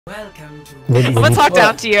Welcome to. I'm gonna talk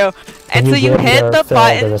down to you. And so you hit the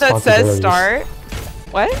button that says start.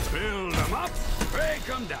 What? Build them up, break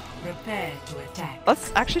them down. Prepare to attack.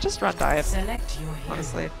 Let's actually just run dive. Select your hero.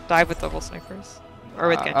 Honestly, dive with double snipers. Or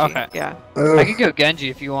with Genji. Okay. Yeah. I could go Genji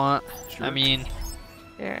if you want. Sure. I mean,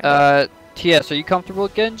 Yeah. TS, are you comfortable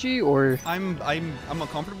with Genji or? I'm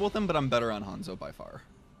uncomfortable with them, but I'm better on Hanzo by far.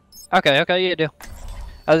 Okay, yeah, do.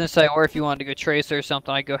 I was gonna say, or if you wanted to go Tracer or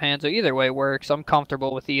something, I'd go Hanzo. Either way works. I'm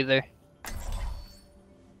comfortable with either.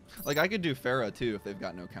 Like I could do Pharah too if they've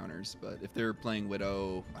got no counters, but if they're playing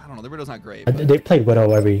Widow, I don't know. Their Widow's not great. But They play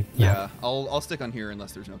Widow every. yeah, I'll stick on here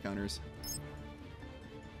unless there's no counters.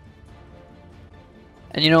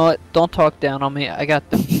 And you know what? Don't talk down on me. I got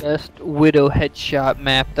the best Widow headshot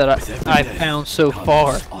map that I found so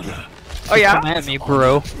far. Oh yeah? Come at me,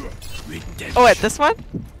 bro. Oh wait, this one?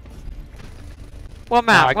 What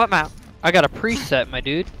map? What map? I got a preset, my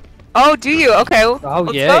dude. Oh, do you? Okay. Let's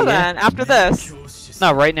yeah, go yeah. then. After this.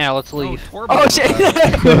 Not right now. Let's leave. Oh shit!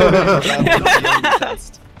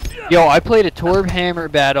 Yo, I played a Torb Hammer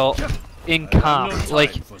battle in comp.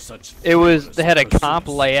 Like, it was. They had a comp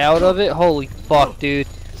layout of it. Holy fuck, dude!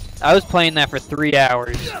 I was playing that for 3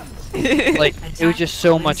 hours. Like, it was just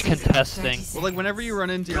so much contesting. Well, like whenever you run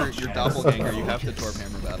into your doppelganger, you have to Torb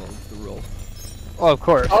Hammer battle. It's the rule. Oh, of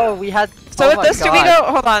course. Oh, we had. So oh with this, do we go?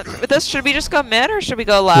 Hold on. With this, should we just go mid or should we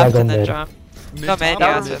go left go and then mid. jump? Mid Go mid, top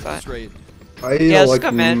yeah, or that's mid what I thought. straight. Yeah, let's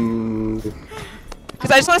go mid.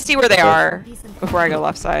 Because I just want to see where they are before I go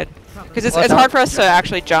left side. Because it's hard for us to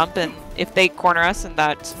actually jump, and if they corner us in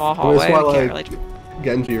that small hallway, we can't really.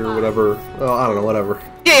 Genji or whatever. Oh, I don't know, whatever.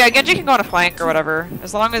 Yeah, Genji can go on a flank or whatever,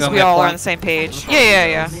 as long as Go we mid all are flank. on the same page.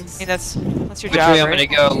 Yeah. I mean that's your Which job, way I'm right?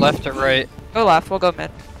 gonna go, left or right? Go left. We'll go mid.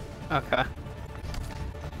 Okay.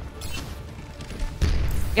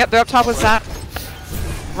 Yep, they're up top with that.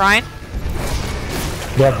 Ryan.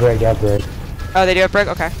 They have break. Oh, they do have brick.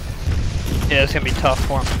 Okay. Yeah, it's gonna be tough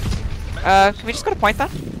for them. Can we just go to point then?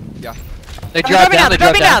 Yeah. They They're drop dropping down. They're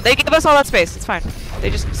dropping down. They give us all that space. It's fine. They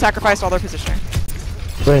just sacrificed all their positioning.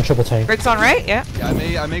 We're in triple tank. Brick's on right. Yeah. Yeah,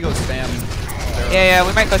 I may go spam. Pharah. Yeah.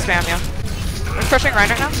 We might go spam. Yeah. We're pushing Ryan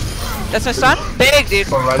right now. That's no stun. Big dude.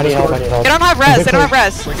 I need help. They don't have res. They don't have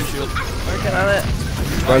res. Break and shield.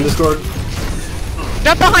 Ryan Discord.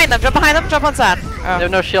 Jump behind them. Jump on side. They Oh.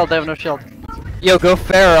 have no shield. They have no shield. Yo, go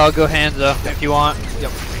Pharah, I'll go Hanzo if you want.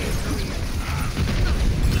 Yep.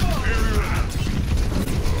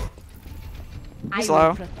 He's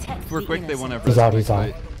low. If we're quick, they won't have He's res out, to he's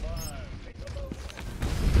out. fight.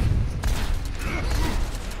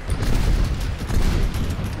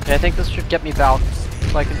 Okay, I think this should get me Valk,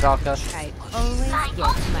 so I can Valk us. I always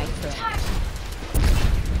get my friend.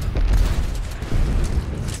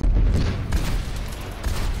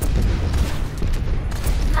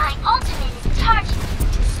 My ultimate is charging.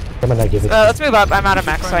 I'm gonna give it. Let's move up. I'm out of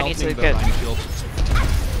max, so I need to get. Ryan shield.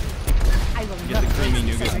 I will Get the creamy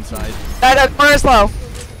nougat inside. Murray's low.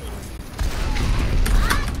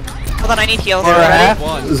 Hold on, I need heals. Or a half.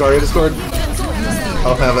 One. Zarya Discord.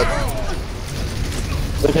 I'll have it.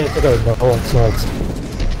 Okay. No, it's no.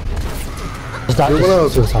 Just die. You're one of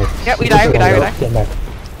those. Suicide. Yeah, we die. Get back.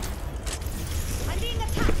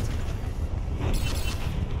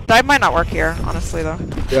 Dive might not work here, honestly though.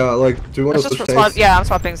 Yeah, like, do you want Let's to just switch swap. tanks? Yeah, I'm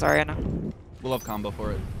swapping Zarya now. We'll have combo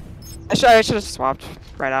for it. I should have swapped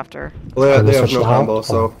right after. Well, they have Switch no now? combo,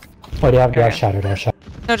 so. Oh, they have Okay. Shatter.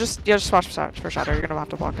 No, just swap for Shadow. You're gonna have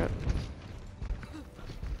to block it.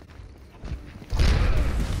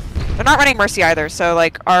 They're not running Mercy either, so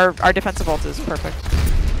like our defensive ult is perfect.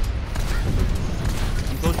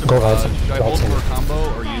 I'm close to Go barrage. ahead. Should I hold for a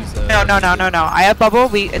combo or use No. I have bubble.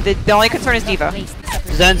 The only concern is Diva.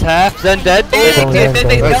 Zen's half. Zen dead. Big, Go, dude, go,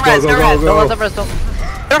 big. go. No Let's res, go, no go, res. go, Don't let go. them rest. Don't.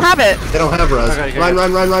 They don't have it. They don't have res. Okay, Ryan.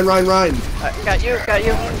 Got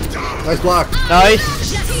you. Nice block.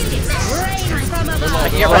 Nice. I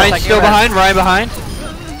can get rest. Ryan's still behind. Ryan behind.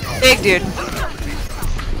 Big dude.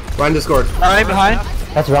 Ryan Discord. Ryan behind.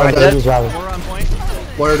 That's Rally. Dead. Use Rally. We're on point.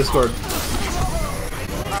 Warrior Discord.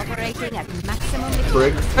 operating at maximum.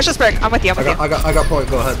 Brig. Let's just break. I'm with you. I got point.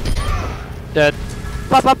 Go ahead. Dead.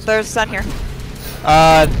 Pop. There's Sun here.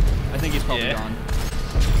 I think he's probably Yeah. gone.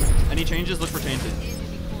 Any changes? Look for changes.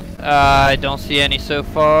 I don't see any so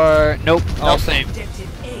far. Nope. All same. Objective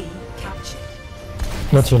A captured.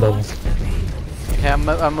 No team building. Okay,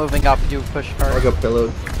 I'm moving up. Do push I hard. got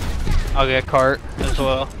payload. I'll get cart as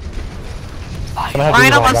well.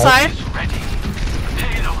 Ryan on one side.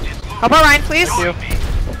 How about Ryan, please? Oh,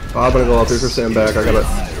 I'm gonna go up here for sandbag. I gotta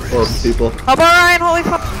orb people. How about Ryan? Holy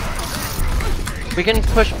fuck. We can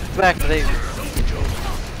push back. They.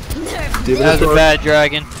 Demon That was a Discord. bad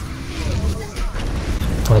dragon.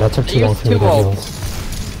 Oh, that took too long for me to heal.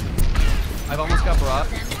 I've almost got brought.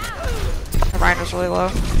 Ryan was really low.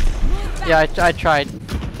 Yeah, I tried.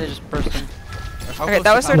 They just burst in. Okay,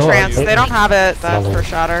 that was their No, trance. it- They don't have it then No. for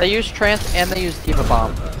Shatter. They use trance and they use Diva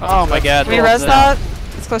Bomb. Oh my god. Can we res that?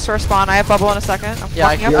 It's close to our spawn. I have bubble in a second. I'm Yeah,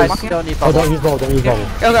 walking up. I I'm walking up. don't need Oh, don't bubble. use bubble, don't use bubble.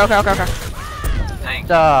 Okay.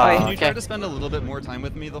 Can you try Okay. to spend a little bit more time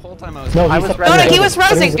with me? The whole time I was. No, I he was said- ready. No, Yeah, he was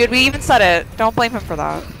but it resing, dude. We even said it. Don't blame him for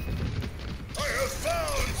that.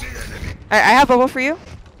 I have bubble for you.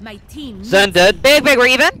 My team. Zen dead. Big, we're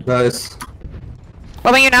even. Nice.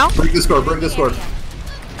 What about you now? Break Discord, break Discord.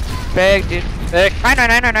 Big, dude. Pick. Nine.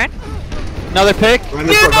 Another pick. Ryan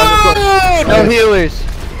Discord, Ryan Discord. No Nice. healers.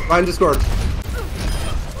 Ryan Discord.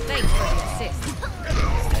 Thanks for the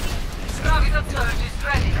assist.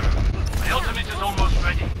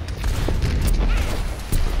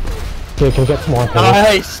 Okay, can we get some more?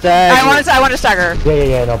 Nice stag. I want to stagger.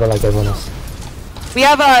 Yeah, no, but like everyone else. We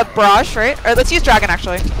have a barrage, right? Or let's use dragon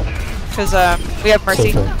actually, because we have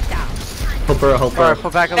mercy. Safer. Help her, help Alright, her.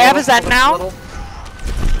 pull back a They little. have a Zen pull back now? little.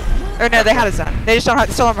 Or no, they had a Zen. They just don't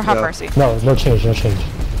have, still don't have Yeah. mercy. No, no change. You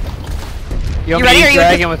You want ready, me or to you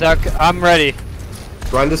dragon without? I'm ready.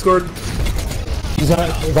 Ryan Discord.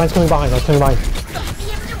 Ryan's coming behind, Ryan's coming behind.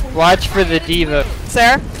 Watch for the diva.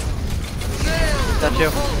 Sarah? Got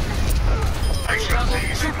you.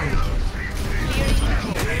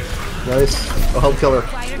 Nice. I'll help kill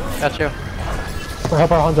her. Got you.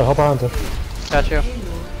 Help our hunter, help our hunter. Got you.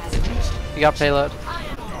 You got payload.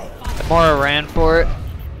 Mora ran for it.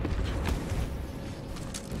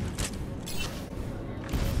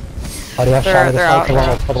 Oh, they have They're- shadow this they're side,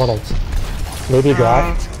 out, couple yeah. ults. Maybe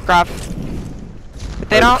grab. Grab. But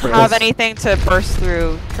they don't Trance. have anything to burst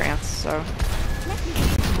through trance, so.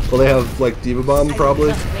 Well, they have like Diva Bomb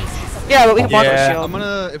probably. Yeah, but we can block Yeah. the I'm shield.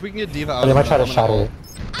 gonna, if we can get Diva out. Oh, they might try to I'm gonna shadow ult.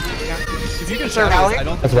 it. If you can Is there shadow rally? it, I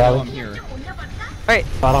don't That's think they know rally. I'm here. Alright,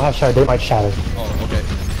 I don't have shadow, they might shadow. Oh, okay.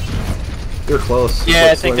 You're close. Yeah, I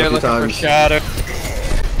Like, think swing they're a few looking for times. shadow.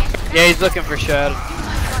 Yeah, he's looking for shadow.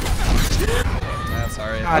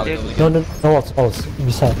 Sorry. Ah, dude. No ults.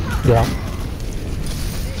 Reset. Get out.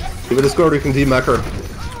 Give it a Discord, you can D-mech her.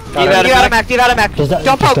 give out a mech, give out a mech. Just that-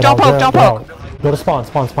 Don't just poke, get don't out, poke, get don't out, poke. get out. Go to spawn.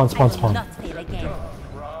 Not fail again.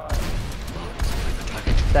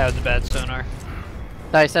 That was a bad sonar.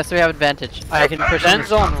 Nice, so we have advantage. I can push in.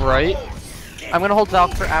 Zen's on right. I'm gonna hold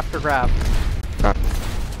Valk for after grab.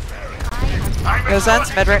 Go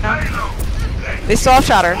Zen's mid right now. They still have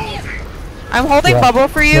shatter. I'm holding Yeah. bubble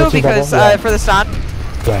for you No, two because bubble, yeah. for the stun.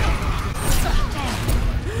 Yeah.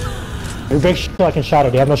 Make sure I can shadow,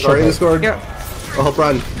 they have no shield. Sorry, though. Discord. Here. I'll help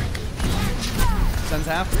Ryan. Sends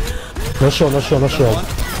half. No shield.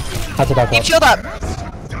 Have to back Keep up. shield up.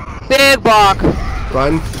 Big block.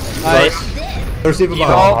 Ryan. Nice. There's Diva I'm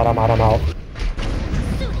Bomb. out.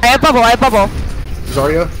 I have bubble.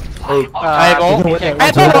 Zarya. Oh, I have ult. You can win. I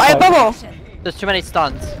have bubble. There's too many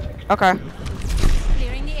stuns. Okay.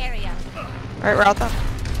 Clearing the area. Alright, we're out then.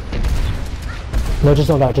 No, just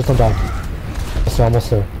don't die. So almost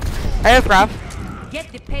there. I have grab.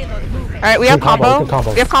 Get the payload moving. Alright, we have Good combo,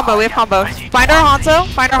 combo. good combo. We have combo. Find our Hanzo.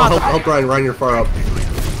 I'll help Ryan. Ryan, you're far up.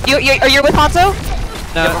 Are you with Hanzo?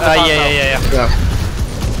 No, yeah. Yeah.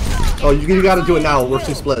 Oh, you gotta do it now. We're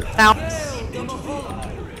too split. Now.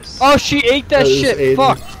 Oh, she ate that That is shit. Aiden.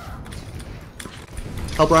 Fuck.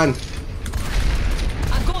 Help Ryan.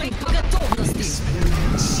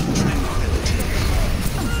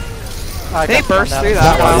 They burst through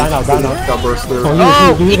that. Wow. Down now. Got burst through.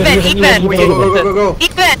 Oh, You Ethan. Go.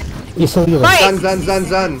 Ethan. You still leave it. Right.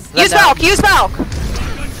 Zen. Use Valk.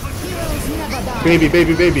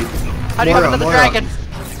 Baby. How do you open the Moira. dragon?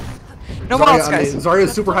 No more ults, Zarya, guys.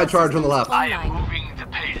 Zarya's super high charge on the left.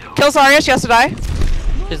 Kill Zarya. She has to die.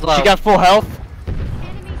 She's low. She got full health.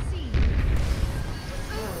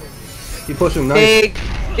 Keep pushing. Nice. Big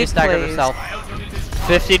She staggered plays. herself.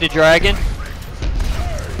 50 to dragon.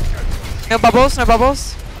 No bubbles.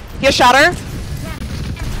 He has shatter.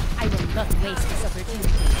 I will not waste this opportunity.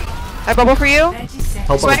 I bubble for you.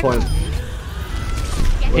 Help on Swing. point.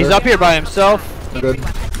 He's up here by himself. Good.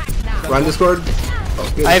 Ryan Discord.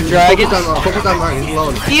 Oh, good. I have dragons. Focus on Ryan. He's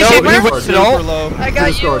alone. He No, shaper. he went to ult. low. I got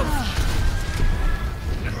you. Discord.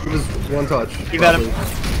 Just one touch. You got him.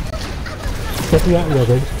 Get me out, yeah,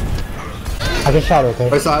 dude. I can shadow, okay?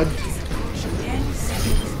 Right side.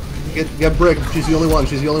 Get Brick. She's the only one.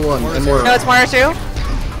 And Moira. No, it's Moira too.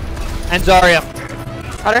 And Zarya.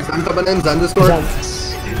 Cutter. Zen coming in. Zen Discord. You can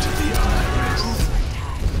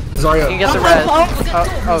Zarya. get the res.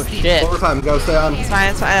 Oh shit. Overtime. Gotta stay on. It's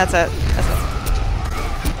fine. That's it.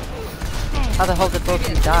 How the hell did both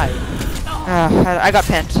of you die? I got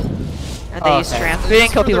pinned. and they use okay. strands. We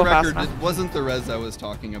didn't kill For the people fast record, enough. it wasn't the res I was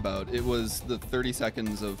talking about. It was the 30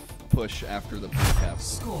 seconds of push after the cap.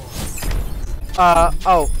 Score.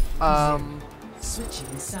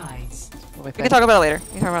 Switching sides. We can talk about it later.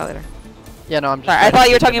 We can talk about it later. Yeah, no, I'm just. Sorry, I trying to thought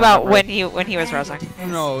you were keep talking in my about memory. when he was resing.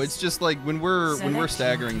 No, it's just like when we're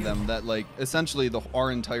staggering them, that like essentially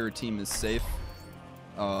our entire team is safe.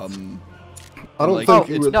 I don't like, think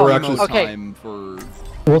it's no, we're primo actually. okay. time for.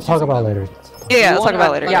 We'll talk about it later. Yeah, let's talk about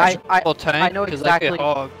it later. Yeah, I tank, know 'cause I could exactly.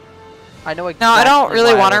 hog. I know exactly. No, I don't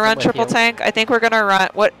really why want to wasn't run with triple you. tank. I think we're gonna run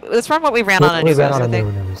let's run what we ran on We Anubis, ran on I a think.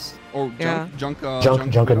 new news. Or Yeah. junk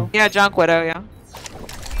Junk Widow? Yeah, Junk Widow, yeah.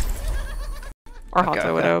 Or Okay, Hanzo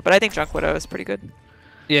okay. Widow, but I think Junk Widow is pretty good.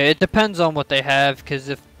 Yeah, it depends on what they have, because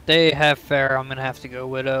if they have fair, I'm gonna have to go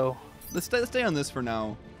Widow. Let's stay on this for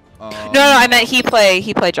now. No, I meant he play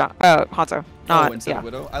Junk Hanzo. Not instead yeah. of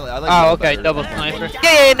Widow. I like Oh, Widow okay, better. double sniper.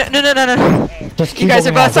 Yeah, no. Just You keep guys what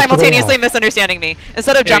are we both have, just keep what we simultaneously have. misunderstanding me.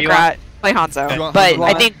 Instead of Here, you Junkrat, play Hanzo. You want But Hanzo?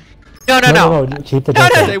 I think no. No, keep the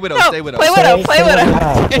Junk. Stay Widow, no, stay Widow. Play Widow, play Say what we Widow.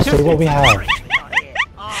 have. Just say what we have.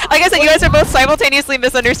 Like I said, you guys are both simultaneously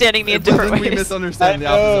misunderstanding me in But different then we ways. misunderstand the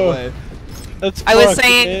I know. opposite way. That's I was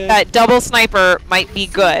saying that double sniper might be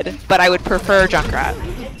good, but I would prefer Junkrat.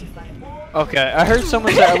 Okay, I heard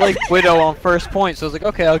someone say I like Widow on first point, so I was like,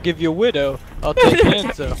 okay, I'll give you a Widow. I'll take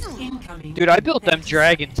Hanzo. Incoming. Dude, I built them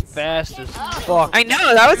dragons fast as fuck. I know,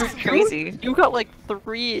 that was crazy. You got like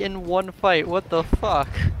 3 in one fight. What the fuck?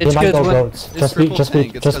 It's They might because go when goats. It's Just be, triple just be,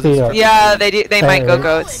 tank, it's just 'cause be. it's triple Yeah, they might go Hey.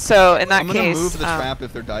 goats. So in that I'm gonna case, move the trap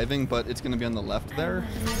if they're diving, but it's gonna be on the left there.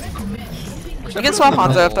 you can swap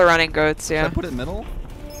Hanzo if they're running goats. Should I Yeah, put it middle?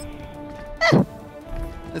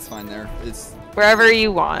 It's fine there. It's wherever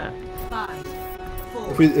you want. 5,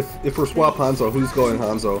 4, If we're swap Hanzo, who's going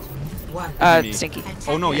Hanzo? 1. Me. Stinky.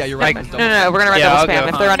 Oh no, yeah, you're right. No, it's no, double no, we're gonna run Yeah, double I'll spam go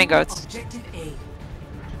if they're Han. running goats. Objective A.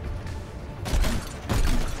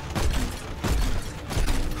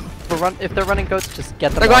 If they're running goats, just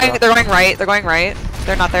get them. They're all going. up. They're going right. They're going right.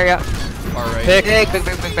 They're not there yet. All right. Pick. Big.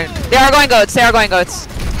 They are going goats. They are going goats.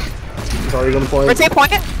 Sorry, gonna play. Rotate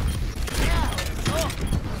point it.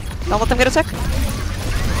 Don't let them get a tick.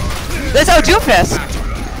 There's Doomfist.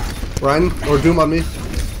 Ryan or Doom on me.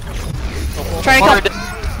 Trying to kill.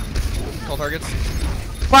 Call targets.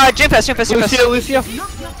 Wow, Doomfist. Lucio.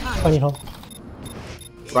 Funny home.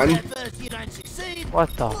 Ryan. What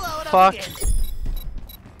the fuck?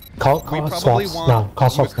 Call We probably swaps. want No, call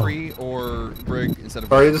swaps now. McCree or Brig instead of.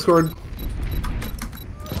 Sorry, Discord. You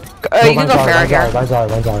can go Farrah here.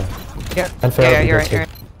 Vanzara. Yeah, And Farrah yeah, would be you're good right.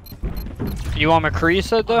 too. You want McCree, you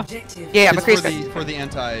said though? Objective. Yeah, It's McCree's for good. the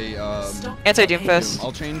anti. Anti-Doomfist.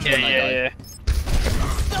 I'll change when I die.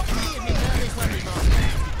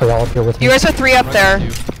 Are y'all up here with me? You guys are 3 up Right there. on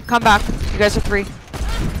you. Come back. You guys are 3.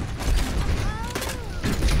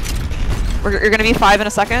 You're gonna be 5 in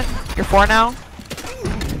a second. You're 4 now.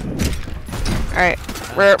 All right,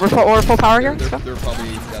 we're full power here. Let's go. They're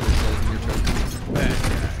probably the other side in your choke.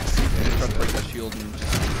 Try to break that shield and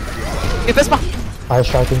just. Doomfist, Eye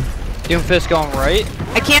striking. Doomfist going right.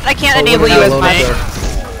 I can't Oh, enable we're you as alone much. up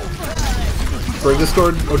there. Brig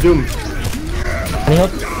Discord or Doom. Any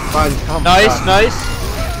help? Fine. Nice.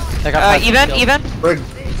 I got 5 Even. Brig.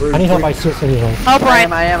 I need help. I seriously need help. Help,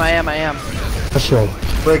 Ryan. I am. No shield.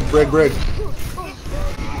 Brig.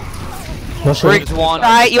 No shield. Briggs one.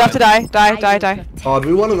 Die. You have to die. Die. Do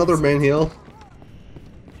we want another main heal?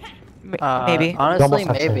 Maybe. Honestly, Almost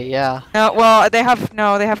have maybe. to. Yeah. No. Well, they have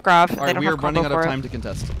Grav. All They right, don't we are have running combo out of for time it. to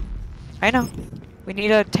contest. I know. We need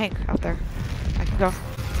a tank out there. I can go.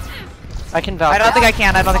 I can vouch. I don't think I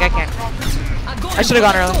can. I should have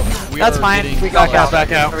gone early. That's fine. getting- Back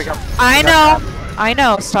out. There we go. I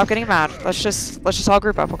know. Stop getting mad. Let's just all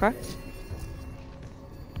group up, okay?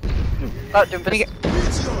 Oh, Doomfist.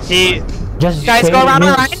 He. Just Guys, say go around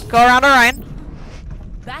moves. Orion. Go around Orion.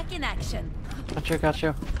 Back in action. Got you.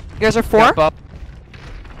 You guys are 4. Jump up.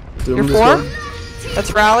 Doom You're 4. Discord.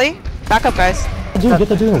 Let's rally. Back up, guys. Doom, get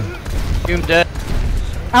the Doom. Doom dead.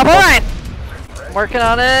 Help Orion. I'm working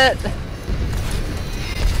on it.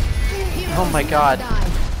 Oh my god.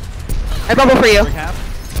 I bubble for you. Brig half.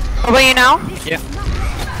 Bubble you now. Yeah.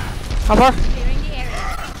 Help her. Clearing the area.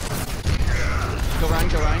 Go Ryan.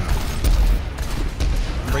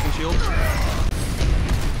 I'm breaking shield.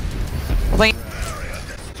 Bubble you.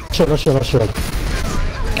 No shield.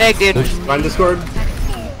 Big dude. Ryan Discord.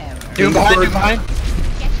 Doom behind.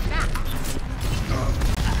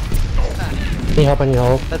 Need help. I need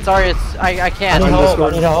help. That's sorry. I I can't. need I'm help. I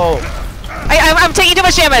Discord. need help. I'm taking too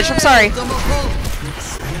much damage. I'm sorry.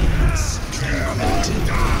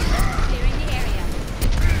 Clearing the area.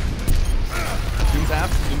 Doom's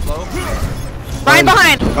half. Doom's low. Ryan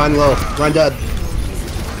behind! Ryan low. Ryan dead.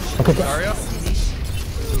 Okay. Dario?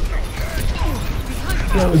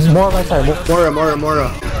 Yeah, more right side. Mora.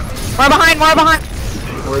 More behind, more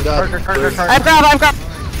behind! Mora dead. I've grabbed.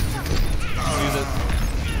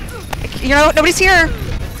 You know, nobody's here!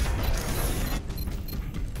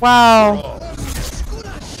 Wow.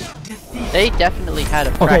 They definitely had a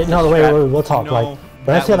Okay, practice no, wait, strat. we'll talk. No, Like,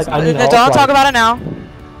 when I that say was like I not- need help, Don't like, talk about it now.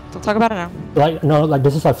 Don't talk about it now. like no, like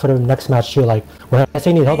this is like for the next match too. Like when I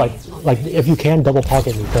say need help, like if you can double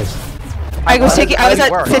pocket me, because I was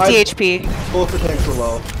at work. 50 HP. Both the tanks were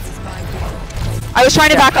low. I was trying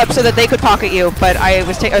to back up so that they could pocket you, but I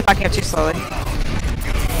was backing up too slowly.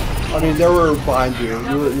 I mean, they were behind you.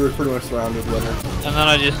 You were pretty much surrounded with her. And then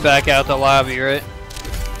I just back out the lobby, right?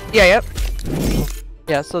 Yeah, yep.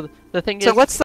 Yeah, so the thing is... So what's